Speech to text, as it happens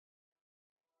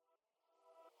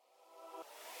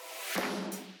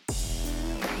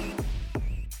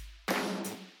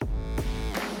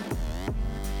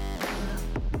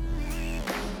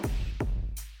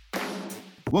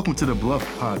Welcome to the BLUF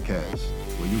podcast,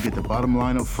 where you get the bottom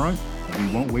line up front and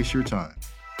we won't waste your time.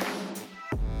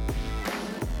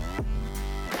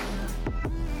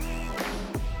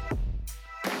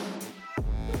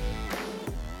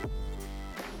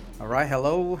 All right,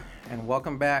 hello, and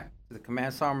welcome back to the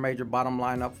Command Sergeant Major Bottom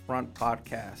Line Up Front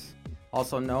podcast,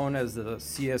 also known as the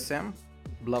CSM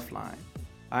BLUF line.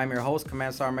 I'm your host,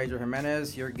 Command Sergeant Major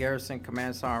Jimenez, your Garrison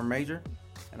Command Sergeant Major,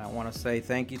 and I want to say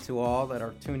thank you to all that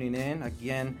are tuning in.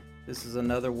 Again, this is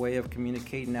another way of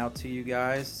communicating out to you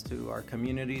guys, to our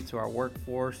community, to our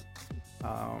workforce,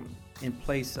 in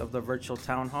place of the virtual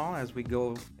town hall as we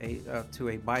go to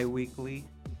a bi-weekly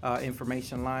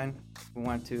information line. We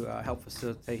want to help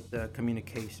facilitate the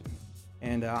communication.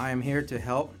 And I am here to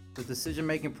help the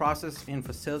decision-making process in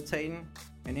facilitating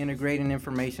and integrating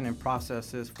information and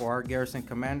processes for our garrison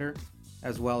commander,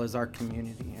 as well as our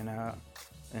community.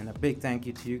 And a big thank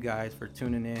you to you guys for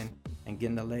tuning in and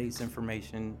getting the latest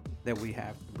information that we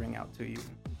have to bring out to you.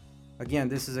 Again,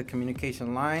 this is a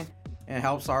communication line and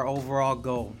helps our overall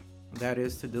goal. That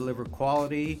is to deliver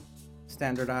quality,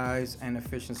 standardized, and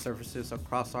efficient services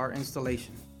across our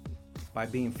installation by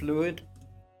being fluid,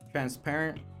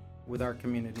 transparent with our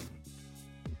community.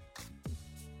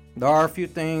 There are a few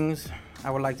things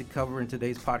I would like to cover in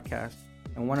today's podcast,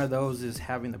 and one of those is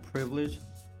having the privilege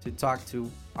to talk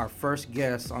to our first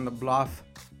guest on the BLUF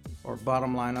or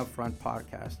Bottom Line Upfront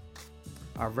podcast,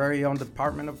 our very own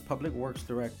Department of Public Works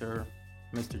Director,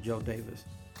 Mr. Joe Davis.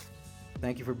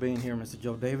 Thank you for being here, Mr.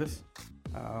 Joe Davis.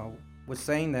 With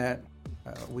saying that,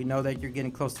 we know that you're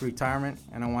getting close to retirement,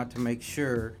 and I want to make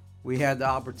sure we had the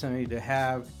opportunity to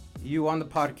have you on the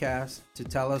podcast to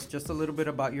tell us just a little bit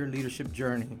about your leadership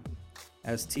journey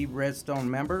as Team Redstone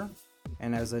member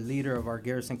and as a leader of our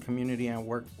garrison community and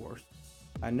workforce.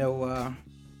 I know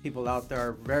people out there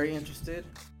are very interested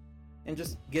in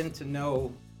just getting to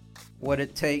know what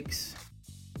it takes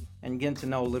and getting to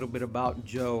know a little bit about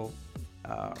Joe,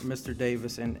 Mr.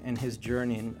 Davis, and his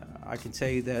journey. And I can tell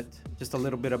you that just a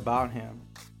little bit about him.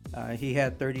 He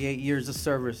had 38 years of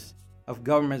service, of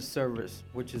government service,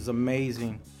 which is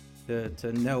amazing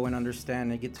to know and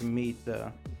understand and get to meet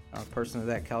a person of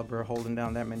that caliber holding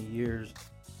down that many years.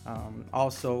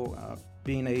 Also,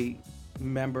 being a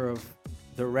member of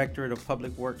Directorate of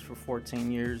Public Works for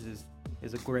 14 years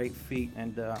is a great feat,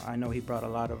 and I know he brought a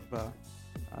lot of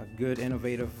good,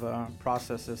 innovative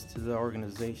processes to the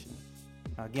organization.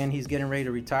 Again, he's getting ready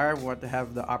to retire. We want to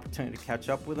have the opportunity to catch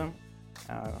up with him,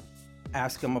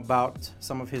 ask him about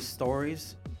some of his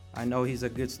stories. I know he's a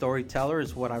good storyteller,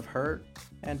 is what I've heard,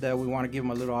 and we want to give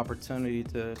him a little opportunity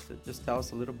to just tell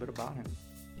us a little bit about him.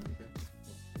 Okay.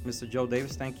 Mr. Joe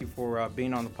Davis, thank you for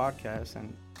being on the podcast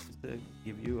and just to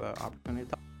give you an opportunity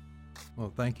to talk.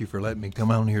 Well, thank you for letting me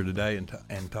come on here today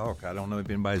and talk. I don't know if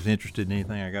anybody's interested in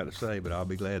anything I got to say, but I'll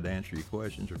be glad to answer your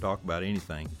questions or talk about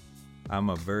anything. I'm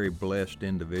a very blessed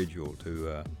individual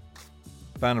to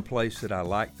find a place that I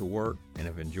like to work and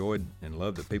have enjoyed and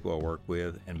loved the people I work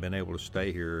with and been able to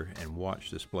stay here and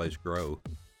watch this place grow.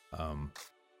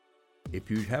 If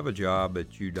you have a job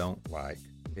that you don't like,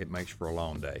 it makes for a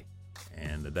long day.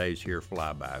 And the days here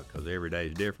fly by because every day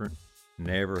is different.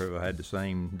 Never have I had the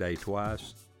same day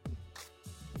twice.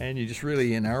 And you just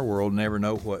really, in our world, never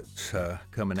know what's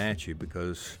coming at you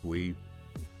because we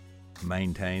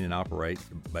maintain and operate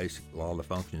basically all the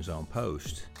functions on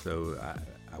post. So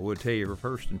I would tell you,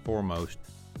 first and foremost,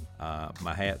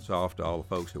 my hat's off to all the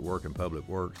folks that work in public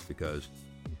works because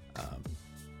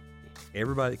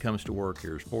everybody that comes to work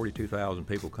here, 42,000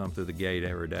 people come through the gate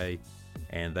every day,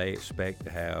 and they expect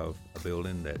to have a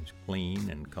building that's clean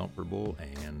and comfortable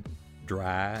and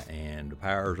dry and the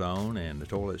power's on and the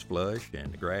toilet's flushed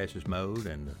and the grass is mowed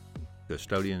and the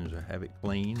custodians have it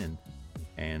clean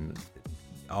and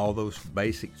all those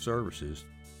basic services.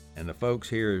 And the folks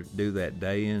here do that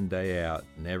day in, day out,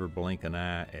 never blink an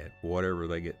eye at whatever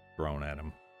they get thrown at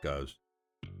them. Because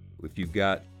if you've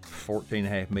got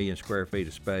 14.5 million square feet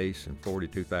of space and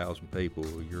 42,000 people,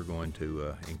 you're going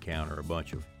to encounter a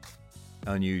bunch of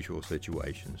unusual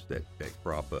situations that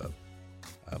crop up.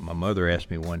 My mother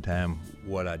asked me one time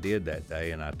what I did that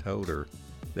day, and I told her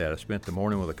that I spent the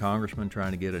morning with a congressman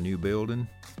trying to get a new building,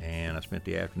 and I spent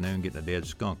the afternoon getting a dead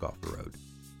skunk off the road.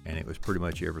 And it was pretty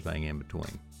much everything in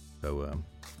between. So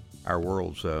our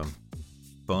world's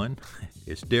fun.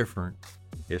 It's different.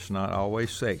 It's not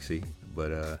always sexy,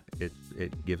 but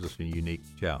it gives us some unique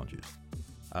challenges.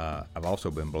 I've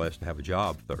also been blessed to have a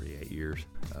job 38 years,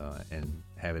 and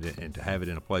to have it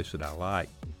in a place that I like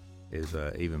is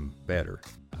even better.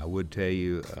 I would tell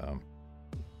you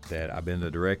that I've been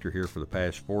the director here for the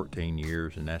past 14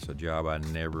 years, and that's a job I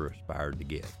never aspired to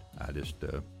get. I just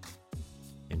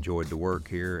enjoyed the work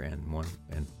here, and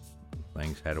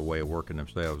things had a way of working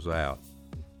themselves out.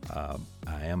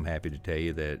 I am happy to tell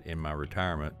you that in my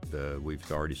retirement,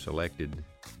 we've already selected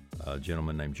a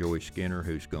gentleman named Joey Skinner,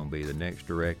 who's going to be the next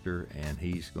director, and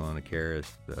he's going to carry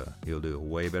us. He'll do a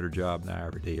way better job than I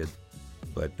ever did.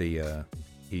 But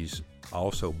he's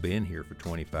also been here for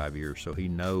 25 years, so he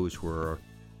knows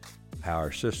how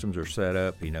our systems are set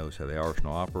up. He knows how the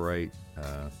arsenal operates,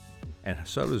 and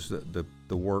so does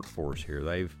the workforce here.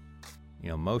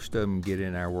 Most of them get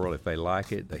in our world. If they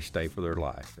like it, they stay for their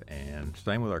life. And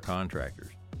same with our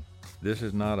contractors. This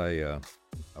is not a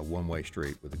one-way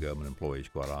street with the government employees,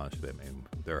 quite honestly. I mean,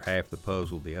 they're half the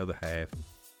puzzle. The other half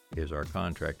is our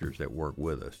contractors that work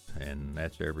with us. And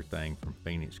that's everything from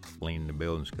Phoenix cleaning the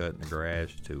buildings, cutting the grass,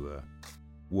 to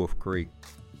Wolf Creek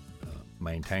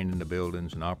maintaining the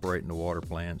buildings and operating the water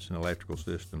plants and electrical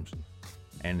systems.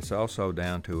 And it's also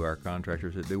down to our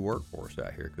contractors that do work for us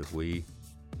out here, because we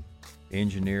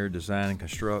engineer, design, and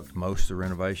construct most of the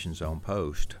renovations on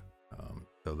post.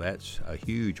 So that's a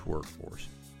huge workforce.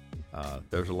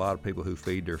 There's a lot of people who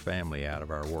feed their family out of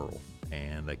our world,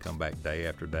 and they come back day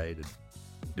after day to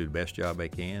do the best job they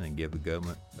can and give the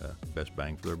government the best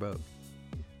bang for their buck.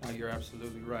 You're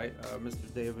absolutely right,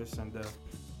 Mr. Davis.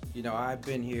 And I've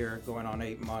been here going on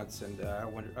 8 months, and I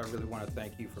really want to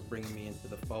thank you for bringing me into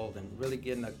the fold and really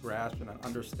getting a grasp and an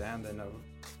understanding of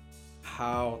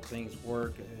how things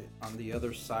work on the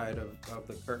other side of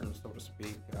the curtain, so to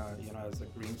speak. As a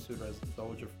green suit, as a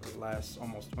soldier for the last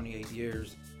almost 28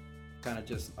 years, kind of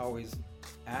just always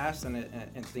asked,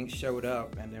 and things showed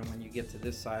up. And then when you get to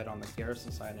this side, on the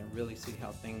garrison side, and really see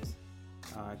how things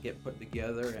get put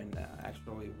together and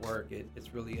actually work, it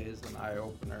really is an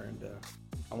eye-opener. And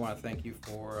I want to thank you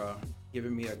for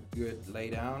giving me a good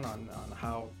laydown on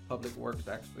how public works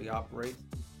actually operates.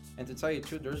 And to tell you the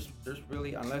truth, there's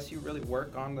really, unless you really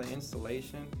work on the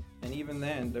installation, and even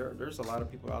then, there's a lot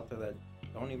of people out there that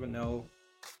don't even know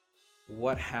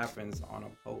what happens on a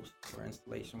post or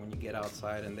installation when you get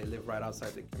outside, and they live right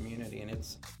outside the community. And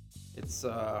it's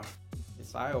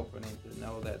eye-opening to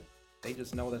know that they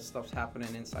just know that stuff's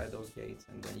happening inside those gates.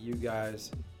 And then you guys,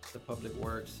 the Public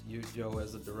Works, you, Joe,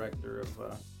 as the director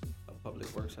of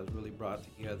Public Works, has really brought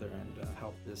together and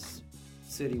helped this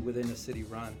city within the city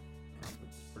run.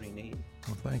 Pretty neat.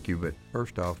 Well, thank you. But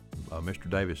first off, Mr.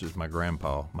 Davis is my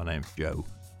grandpa. My name's Joe.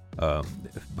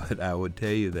 But I would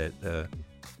tell you that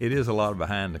it is a lot of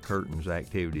behind the curtains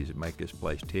activities that make this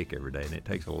place tick every day, and it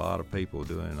takes a lot of people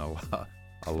doing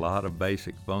a lot of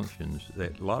basic functions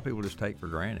that a lot of people just take for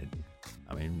granted.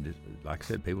 I mean, like I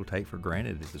said, people take for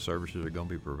granted that the services are going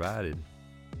to be provided.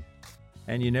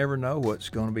 And you never know what's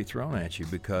going to be thrown at you,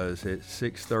 because at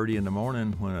 6:30 in the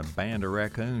morning, when a band of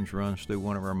raccoons runs through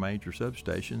one of our major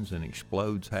substations and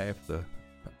explodes half the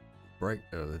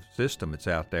system that's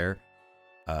out there,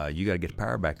 you got to get the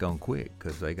power back on quick,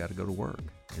 because they got to go to work.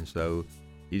 And so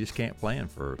you just can't plan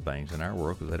for things in our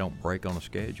world, because they don't break on a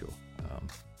schedule.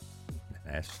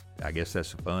 I guess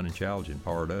that's the fun and challenging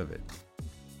part of it.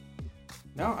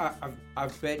 No, I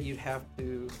bet you'd have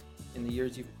to, in the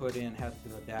years you've put in, have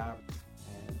to adapt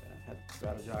and have to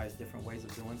strategize different ways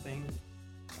of doing things.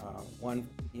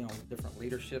 Different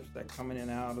leaderships that come in and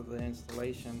out of the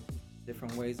installation,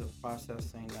 different ways of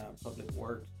processing public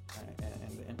works,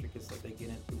 and the intricacies that they get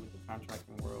into with the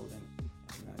contracting world,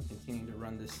 and continuing to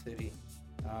run this city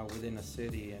within a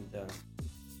city. And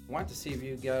I want to see if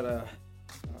you got a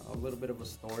little bit of a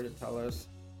story to tell us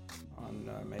on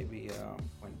maybe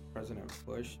when President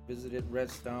Bush visited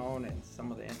Redstone and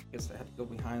some of the intricacies that had to go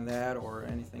behind that, or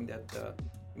anything that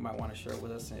you might want to share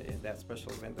with us in that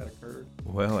special event that occurred.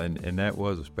 Well, and that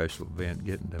was a special event.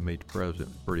 Getting to meet the president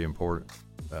was a pretty important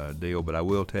deal. But I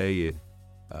will tell you,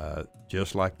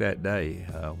 just like that day,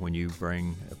 when you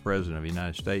bring a president of the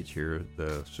United States here,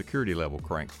 the security level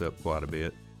cranks up quite a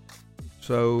bit.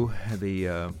 So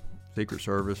the Secret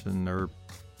Service and their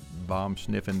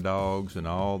bomb-sniffing dogs and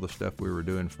all the stuff we were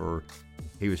doing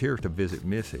he was here to visit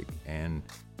Missig. And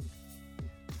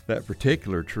that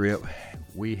particular trip,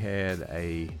 we had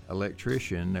a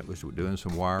electrician that was doing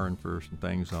some wiring for some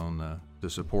things to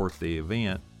support the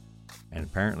event, and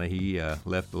apparently he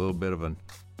left a little bit of a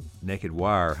naked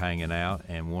wire hanging out,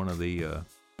 and one of the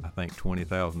I think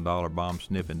 $20,000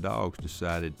 bomb-sniffing dogs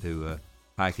decided to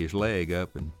hike his leg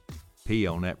up and pee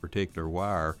on that particular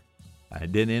wire.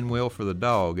 It didn't end well for the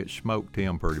dog. It smoked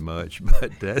him pretty much,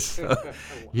 but that's,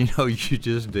 you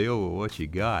just deal with what you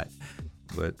got.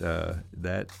 But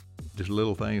that, just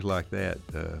little things like that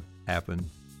happen.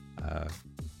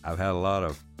 I've had a lot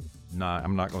of,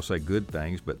 I'm not going to say good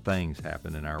things, but things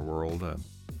happen in our world.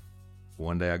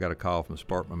 one day I got a call from the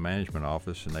Sparkman Management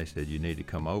Office, and they said, you need to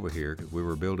come over here, because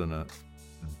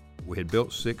we had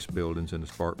built 6 buildings in the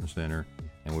Sparkman Center,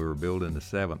 and we were building the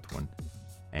 7th one,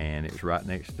 and it was right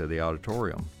next to the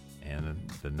auditorium. And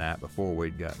the night before,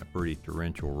 we'd gotten a pretty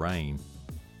torrential rain,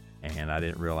 and I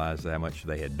didn't realize how much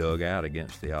they had dug out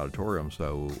against the auditorium,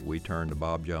 so we turned the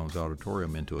Bob Jones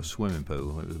Auditorium into a swimming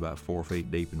pool. It was about 4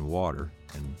 feet deep in water,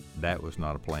 and that was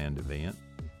not a planned event.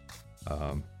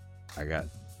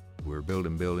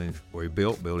 We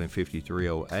built building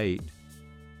 5308,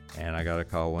 and I got a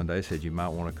call one day, said, you might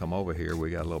want to come over here. We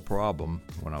got a little problem.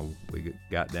 When we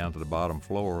got down to the bottom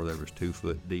floor, there was 2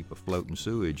 foot deep of floating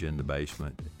sewage in the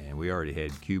basement, and we already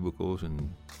had cubicles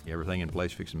and everything in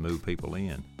place fixing to move people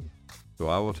in. So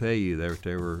I will tell you,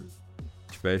 there were,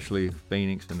 especially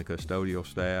Phoenix and the custodial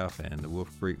staff and the Wolf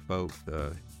Creek folks,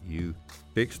 you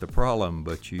fix the problem,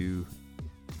 but you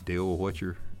deal with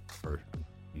you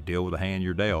deal with the hand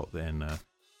you're dealt, and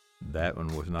that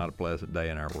one was not a pleasant day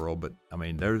in our world. But I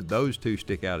mean, those 2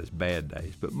 stick out as bad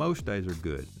days, but most days are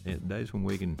good. Days when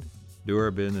we can do our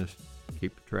business,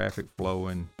 keep the traffic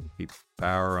flowing, keep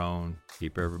power on,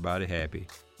 keep everybody happy.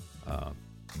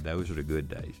 Those are the good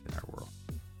days in our world.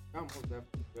 I'm most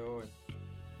definitely, Joe, and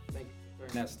thank you for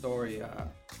sharing that story.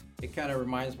 It kind of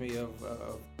reminds me of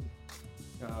a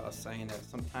saying that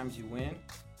sometimes you win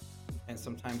and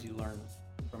sometimes you learn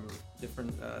from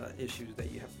different issues that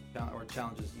you have to, or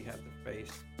challenges you have to face.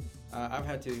 I've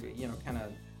had to, kind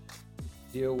of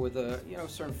deal with,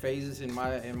 certain phases in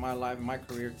my life, in my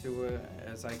career too,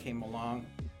 as I came along,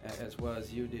 as well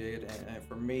as you did. And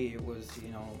for me, it was,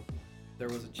 there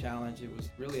was a challenge. It was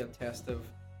really a test of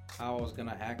how I was going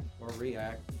to act or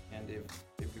react, and if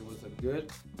it was a good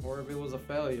or if it was a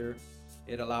failure,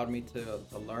 it allowed me to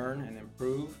learn and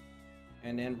improve,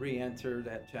 and then re-enter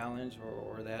that challenge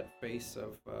or that phase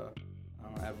of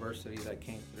adversity that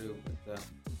came through. But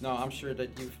no, I'm sure that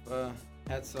you've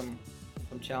had some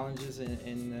challenges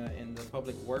in the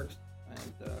public works,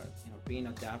 and being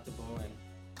adaptable and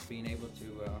being able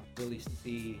to really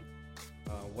see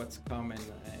what's coming,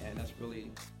 and that's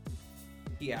really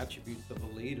key attributes of a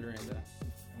leader. And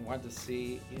want to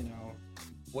see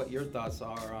what your thoughts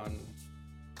are on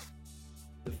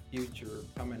the future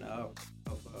coming up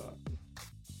of a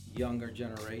younger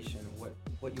generation,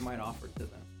 what you might offer to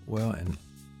them. Well, and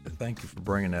thank you for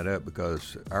bringing that up,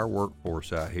 because our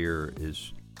workforce out here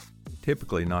is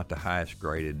typically not the highest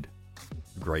graded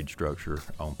grade structure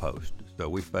on post. So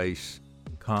we face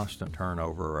constant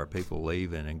turnover, our people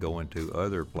leaving and going to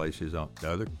other places on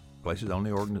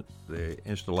the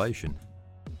installation,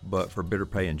 but for better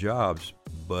paying jobs.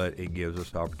 But it gives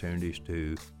us opportunities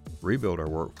to rebuild our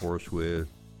workforce with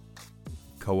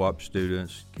co-op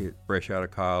students, get fresh out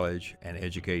of college, and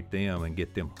educate them and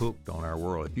get them hooked on our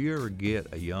world. If you ever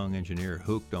get a young engineer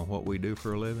hooked on what we do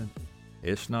for a living,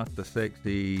 it's not the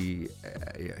sexy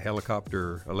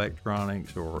helicopter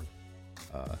electronics or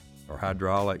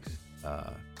hydraulics.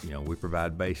 We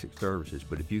provide basic services,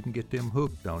 but if you can get them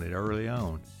hooked on it early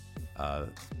on,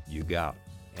 you got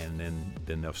it, and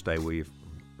then they'll stay with you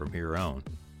from here on.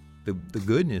 The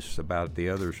goodness about the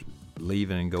others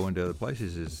leaving and going to other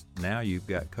places is now you've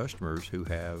got customers who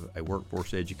have a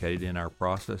workforce educated in our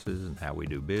processes and how we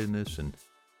do business and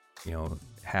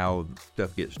how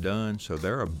stuff gets done. So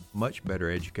they're a much better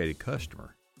educated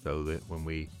customer, so that when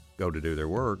we go to do their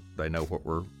work, they know what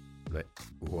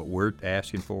we're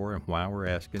asking for and why we're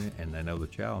asking it, and they know the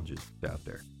challenges out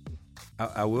there.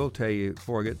 I will tell you,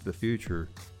 before I get to the future,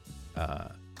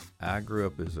 I grew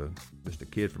up as just a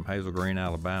kid from Hazel Green,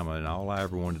 Alabama, and all I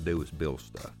ever wanted to do was build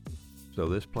stuff. So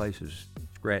this place has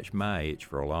scratched my itch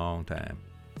for a long time.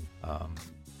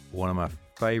 One of my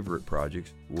favorite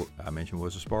projects I mentioned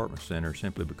was the Sparkman Center,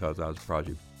 simply because I was a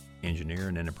project engineer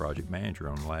and then a project manager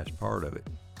on the last part of it.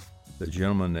 The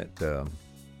gentleman that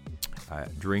I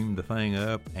dreamed the thing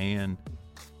up and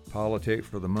politicked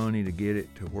for the money to get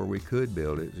it to where we could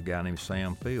build it is a guy named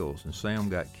Sam Fields, and Sam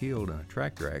got killed in a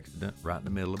tractor accident right in the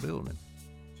middle of building it.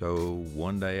 So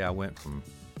one day I went from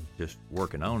just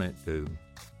working on it to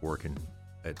working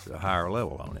at a higher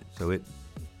level on it. So it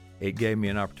gave me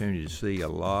an opportunity to see a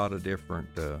lot of different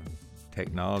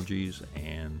technologies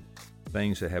and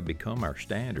things that have become our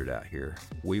standard out here.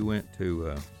 We went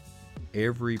to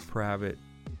every private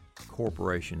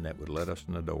corporation that would let us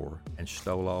in the door and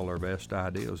stole all our best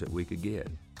ideas that we could get.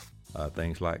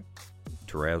 Things like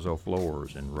terrazzo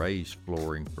floors and raised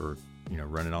flooring for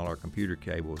running all our computer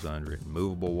cables under it,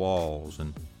 movable walls,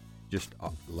 and just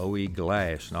low-E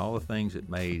glass, and all the things that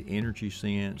made energy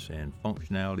sense and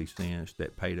functionality sense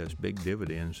that paid us big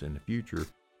dividends in the future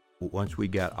once we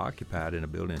got occupied in a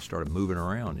building and started moving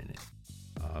around in it.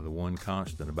 The one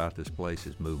constant about this place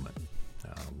is movement.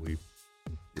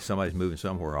 Somebody's moving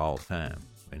somewhere all the time,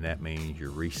 and that means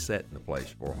you're resetting the place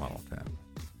for them all the time.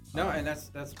 No, and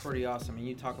that's pretty awesome. And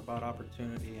you talk about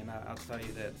opportunity, and I'll tell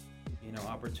you that,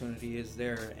 opportunity is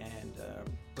there, and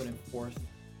putting forth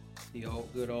the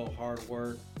good old hard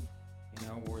work,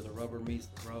 where the rubber meets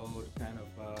the road, kind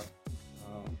of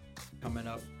coming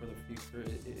up for the future.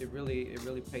 It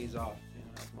really pays off.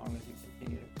 As long as you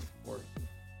continue to put forth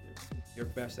your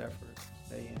best effort,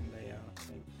 day in, day out.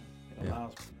 It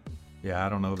allows for that. Yeah, I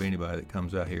don't know of anybody that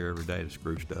comes out here every day to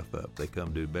screw stuff up. They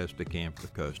come do the best they can for the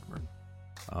customer.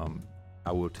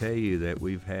 I will tell you that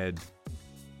we've had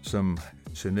some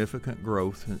significant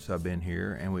growth since I've been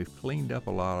here, and we've cleaned up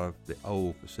a lot of the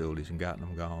old facilities and gotten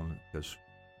them gone, because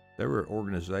there were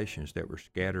organizations that were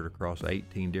scattered across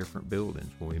 18 different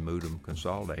buildings when we moved them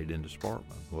consolidated into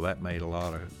Sparkman. Well, that made a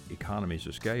lot of economies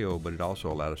of scale, but it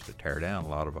also allowed us to tear down a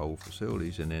lot of old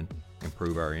facilities and then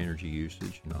improve our energy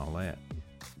usage and all that.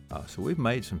 So we've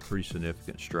made some pretty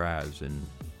significant strides in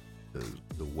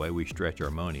the way we stretch our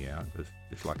money out, because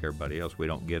just like everybody else, we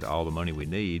don't get all the money we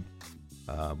need,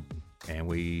 and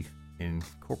we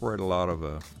incorporate a lot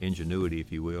of ingenuity,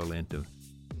 if you will, into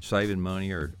saving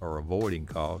money or avoiding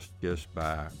costs just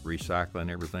by recycling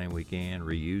everything we can,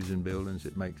 reusing buildings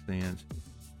that make sense.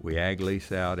 We ag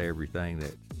lease out everything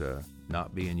that's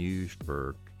not being used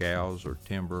for cows or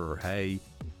timber or hay.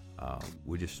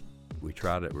 We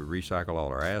recycle all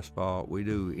our asphalt. We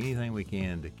do anything we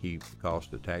can to keep the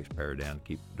cost of the taxpayer down, to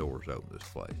keep the doors open to this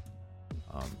place.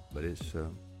 But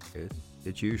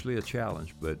it's usually a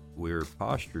challenge, but we're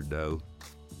postured, though,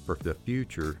 for the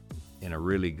future in a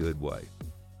really good way.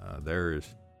 There is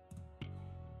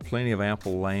plenty of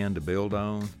ample land to build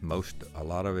on. A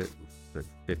lot of it,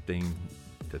 1,500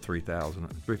 to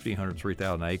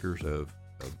 3,000 acres of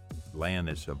land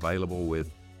that's available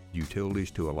with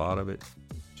utilities to a lot of it.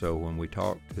 So when we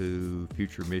talk to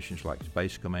future missions like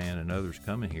Space Command and others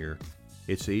coming here,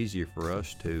 it's easier for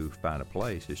us to find a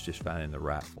place. It's just finding the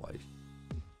right place.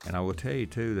 And I will tell you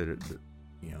too that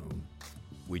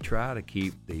we try to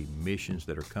keep the missions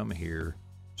that are coming here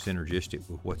synergistic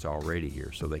with what's already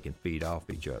here, so they can feed off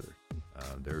each other.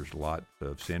 There's lots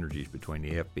of synergies between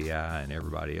the FBI and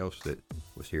everybody else that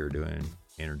was here doing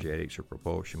energetics or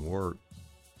propulsion work,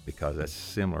 because that's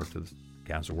similar to the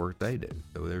kinds of work they do.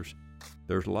 So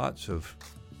there's lots of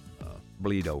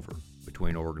bleed over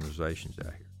between organizations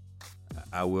out here.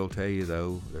 I will tell you,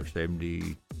 though, there's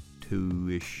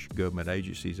 72-ish government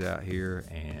agencies out here,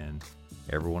 and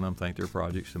every one of them think their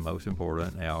project's the most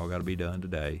important. They all got to be done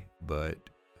today, but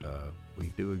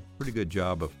we do a pretty good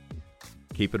job of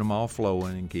keeping them all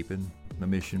flowing and keeping the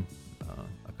mission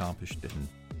accomplished and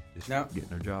just getting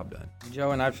their job done.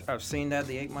 Joe, and I've seen that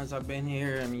the 8 months I've been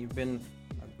here. I mean, you've been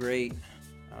a great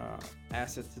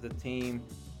asset to the team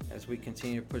as we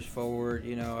continue to push forward.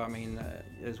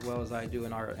 As well as I do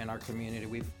in our community.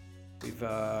 We've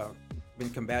been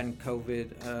combating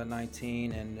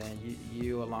COVID-19, and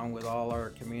you, along with all our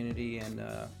community and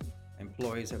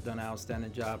employees, have done an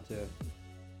outstanding job to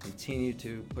continue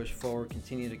to push forward,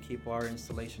 continue to keep our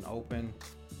installation open,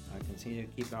 continue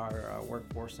to keep our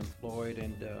workforce employed,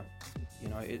 and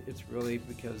it's really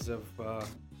because of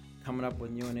coming up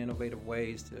with new and innovative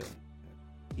ways to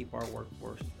keep our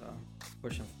workforce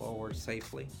pushing forward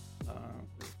safely.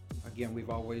 Again, we've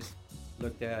always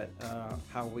looked at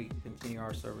how we continue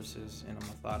our services in a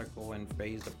methodical and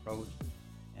phased approach,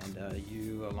 and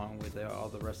you, along with all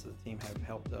the rest of the team, have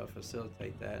helped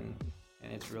facilitate that, and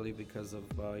it's really because of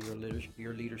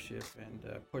your leadership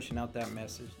and pushing out that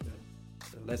message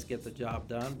to let's get the job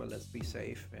done, but let's be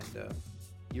safe. And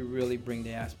you really bring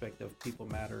the aspect of people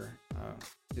matter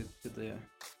to the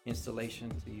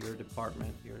installation, to your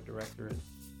department, your directorate,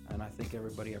 and I think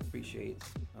everybody appreciates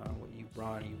what you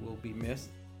brought. You will be missed,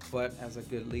 but as a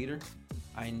good leader,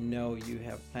 I know you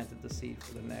have planted the seed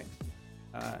for the next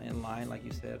in line, like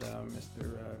you said,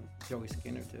 Mr. Joey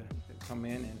Skinner, to come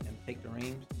in and take the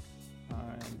reins.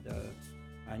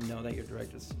 I know that your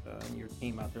directors and your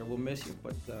team out there will miss you,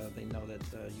 but they know that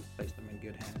you've placed them in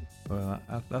good hands. Well,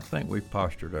 I think we've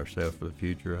postured ourselves for the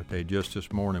future. I tell you, just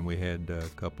this morning we had a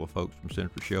couple of folks from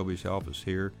Senator Shelby's office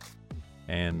here,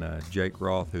 and Jake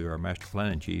Roth, who our master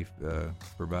planning chief,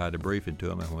 provided a briefing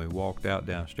to him. And when we walked out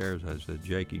downstairs, I said,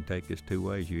 Jake, you can take this two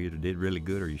ways. You either did really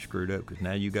good or you screwed up, because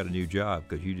now you got a new job,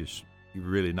 because you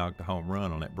really knocked a home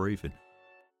run on that briefing.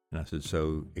 And I said,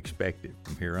 so expect it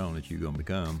from here on that you're going to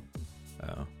become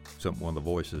one of the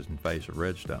voices and face of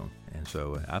Redstone. And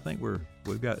so I think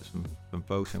we've got some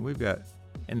folks, and we've got,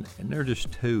 and they're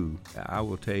just two. I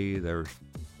will tell you,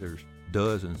 there's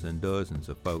dozens and dozens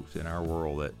of folks in our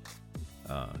world that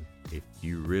if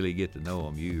you really get to know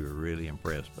them, you are really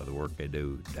impressed by the work they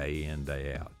do day in,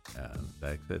 day out.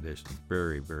 Like I said, there's some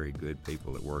very, very good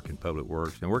people that work in public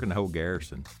works and work in the whole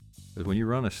garrison. Because when you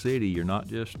run a city, you're not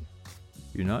just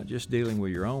dealing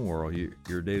with your own world.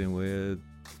 You're dealing with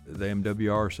the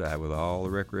MWR side with all the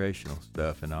recreational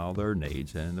stuff and all their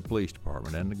needs, and the police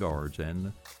department and the guards and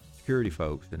the security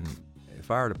folks and the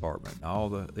fire department and all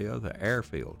the other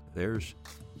airfield.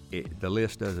 The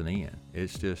list doesn't end.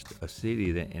 It's just a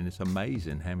city and it's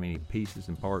amazing how many pieces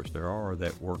and parts there are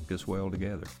that work this well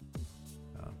together.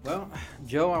 Well,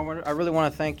 Joe, I really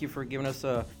want to thank you for giving us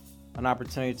an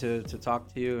opportunity to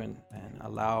talk to you and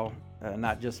allow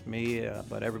not just me,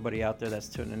 but everybody out there that's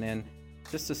tuning in,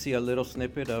 just to see a little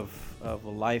snippet of a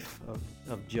life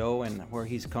of Joe and where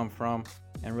he's come from,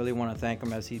 and really want to thank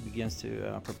him as he begins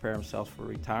to prepare himself for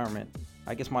retirement.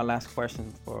 I guess my last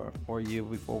question for you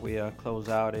before we close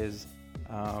out is,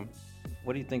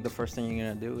 what do you think the first thing you're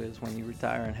going to do is when you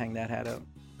retire and hang that hat up?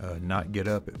 Not get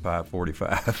up at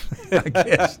 5:45, I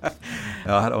guess.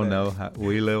 I don't know.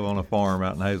 We live on a farm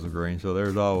out in Hazel Green, so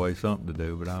there's always something to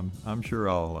do, but I'm sure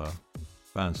I'll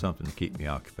find something to keep me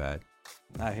occupied.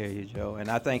 I hear you, Joe, and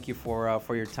I thank you for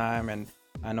your time, and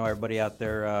I know everybody out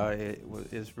there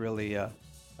is really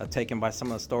taken by some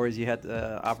of the stories you had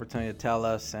the opportunity to tell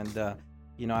us, and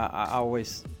I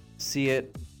always see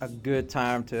it a good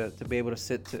time to be able to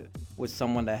sit with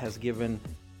someone that has given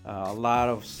a lot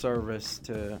of service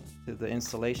to the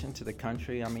installation, to the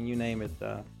country. I mean, you name it,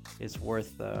 it's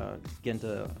worth getting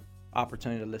the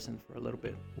opportunity to listen for a little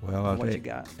bit. Well,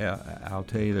 I'll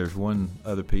tell you, there's one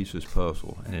other piece of this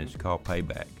puzzle, and it's called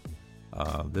payback.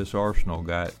 This arsenal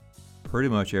got pretty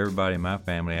much everybody in my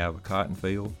family out of a cotton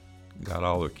field, got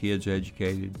all their kids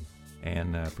educated,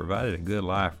 and provided a good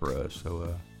life for us.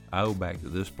 So I owe back to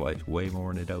this place way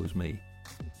more than it owes me.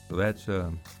 So that's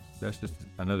just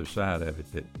another side of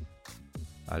it, that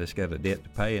I just got a debt to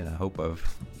pay, and I hope I've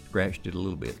scratched it a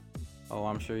little bit. Oh,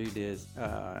 I'm sure you did.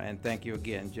 And thank you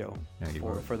again, Joe,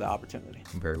 for the opportunity.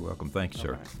 You're very welcome. Thank you,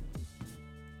 sir.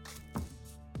 Right.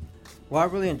 Well, I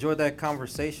really enjoyed that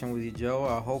conversation with you, Joe.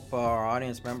 I hope our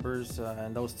audience members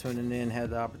and those tuning in had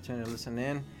the opportunity to listen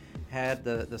in, had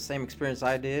the same experience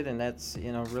I did, and that's,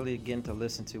 really getting to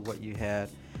listen to what you had.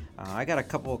 I got a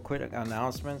couple of quick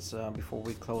announcements before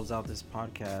we close out this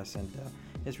podcast, and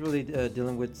it's really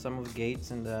dealing with some of the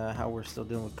gates and how we're still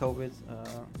dealing with COVID,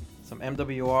 some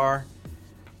MWR,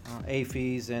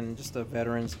 AFES, and just a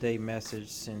Veterans Day message,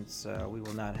 since we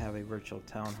will not have a virtual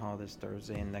town hall this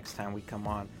Thursday, and next time we come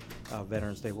on,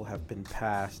 Veterans Day will have been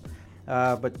passed.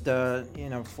 But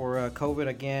for COVID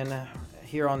again,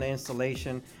 here on the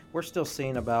installation, we're still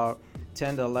seeing about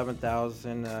 10 to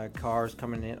 11,000 cars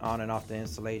coming in on and off the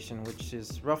installation, which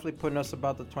is roughly putting us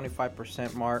about the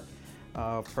 25% mark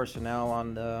of personnel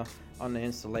on the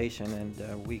installation,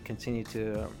 and we continue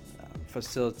to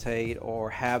facilitate or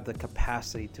have the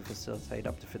capacity to facilitate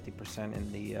up to 50%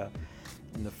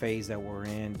 in the phase that we're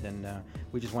in. And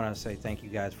we just want to say thank you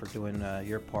guys for doing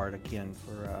your part again,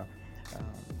 for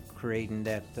creating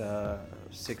that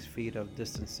 6 feet of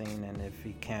distancing, and if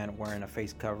you can, wearing a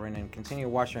face covering, and continue to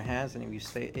wash your hands. And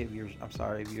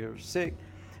if you're sick,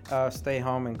 stay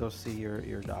home and go see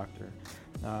your doctor.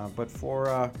 But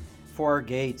for our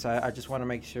gates, I just want to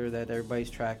make sure that everybody's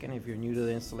tracking if you're new to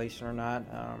the installation or not.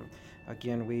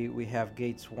 Again, we have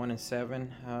gates 1 and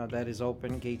 7 that is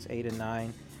open, gates 8 and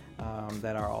 9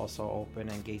 that are also open,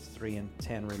 and gates 3 and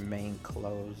 10 remain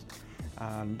closed.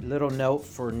 Little note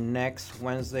for next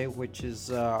Wednesday, which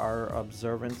is our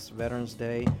observance Veterans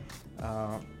Day,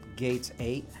 gates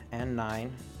 8 and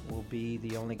 9 will be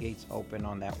the only gates open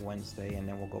on that Wednesday, and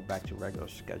then we'll go back to regular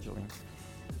scheduling.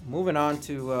 Moving on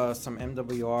to some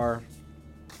MWR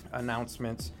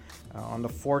announcements. On the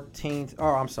 14th,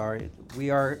 we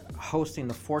are hosting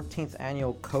the 14th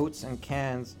annual Coats and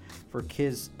Cans for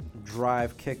Kids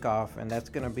Drive kickoff, and that's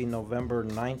going to be November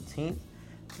 19th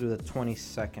through the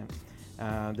 22nd.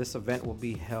 This event will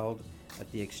be held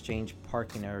at the Exchange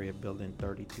parking area, building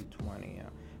 3220.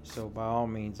 So by all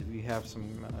means, if you have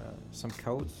some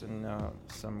coats and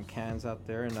some cans out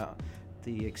there, and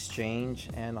the Exchange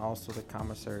and also the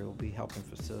commissary will be helping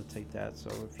facilitate that. So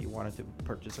if you wanted to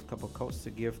purchase a couple coats to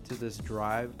give to this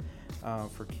drive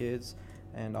for kids,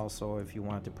 and also if you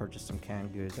wanted to purchase some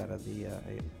canned goods out of the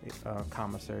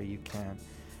commissary, you can.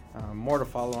 More to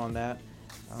follow on that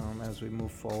as we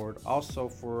move forward. Also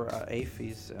for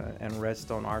AFES and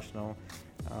Redstone Arsenal,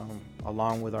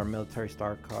 along with our Military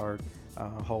Star Card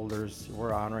holders,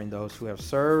 we're honoring those who have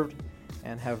served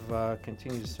and have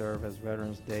continued to serve, as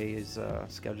Veterans Day is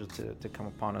scheduled to come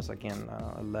upon us again,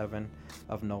 11th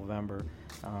of November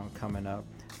coming up.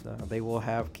 They will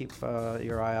have, keep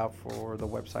your eye out for the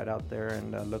website out there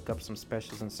and look up some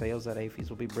specials and sales that AAFES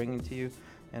will be bringing to you.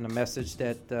 And a message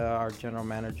that our general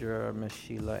manager, Ms.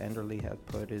 Sheila Enderly, had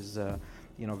put is,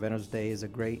 Veterans Day is a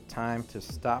great time to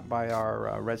stop by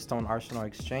our Redstone Arsenal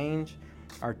Exchange.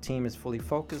 Our team is fully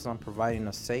focused on providing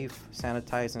a safe,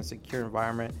 sanitized, and secure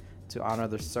environment to honor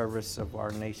the service of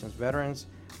our nation's veterans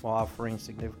while offering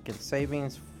significant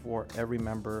savings for every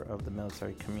member of the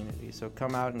military community. So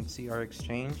come out and see our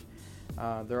exchange.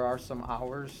 There are some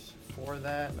hours for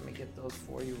that. Let me get those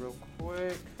for you real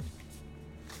quick.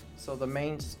 So the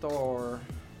main store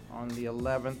on the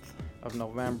 11th of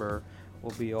November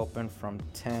will be open from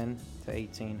 10 to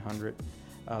 1800.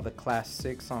 The Class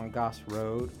 6 on Goss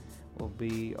Road will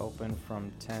be open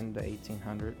from 10 to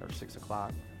 1800 or 6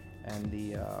 o'clock. And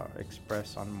the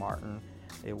Express on Martin,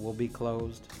 it will be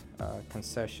closed.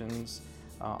 Concessions,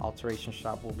 alteration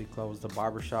shop will be closed. The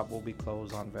barber shop will be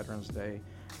closed on Veterans Day.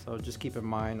 So just keep in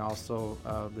mind also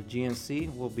the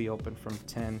GNC will be open from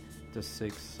 10 to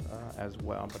 6 as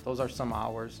well. But those are some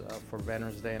hours for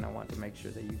Veterans Day, and I want to make sure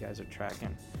that you guys are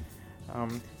tracking.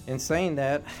 In saying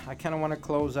that, I kind of want to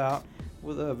close out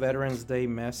with a Veterans Day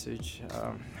message.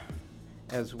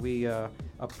 As we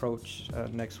approach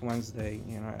next Wednesday,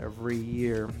 every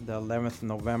year, the 11th of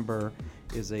November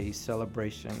is a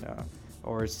celebration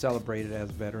or is celebrated as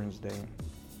Veterans Day.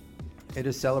 It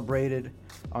is celebrated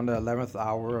on the 11th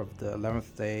hour of the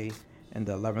 11th day in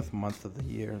the 11th month of the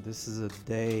year. This is a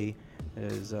day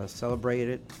that is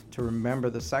celebrated to remember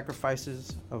the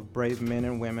sacrifices of brave men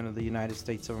and women of the United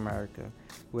States of America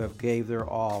who have gave their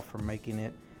all for making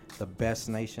it the best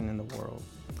nation in the world.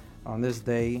 On this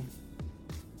day,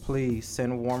 please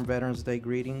send warm Veterans Day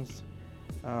greetings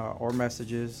or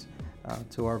messages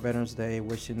to our Veterans Day,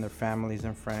 wishing their families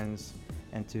and friends,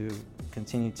 and to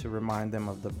continue to remind them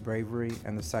of the bravery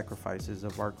and the sacrifices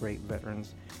of our great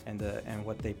veterans and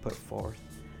what they put forth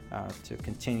to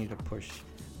continue to push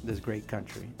this great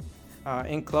country.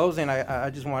 In closing, I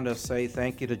just want to say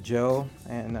thank you to Joe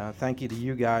and thank you to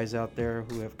you guys out there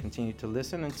who have continued to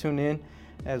listen and tune in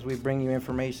as we bring you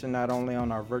information not only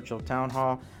on our virtual town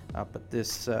hall, but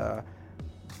this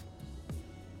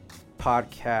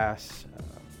podcast,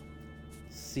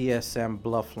 CSM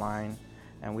BLUF line,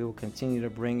 and we will continue to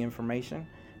bring information.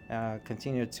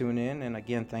 Continue to tune in, and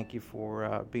again, thank you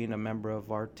for being a member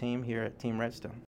of our team here at Team Redstone.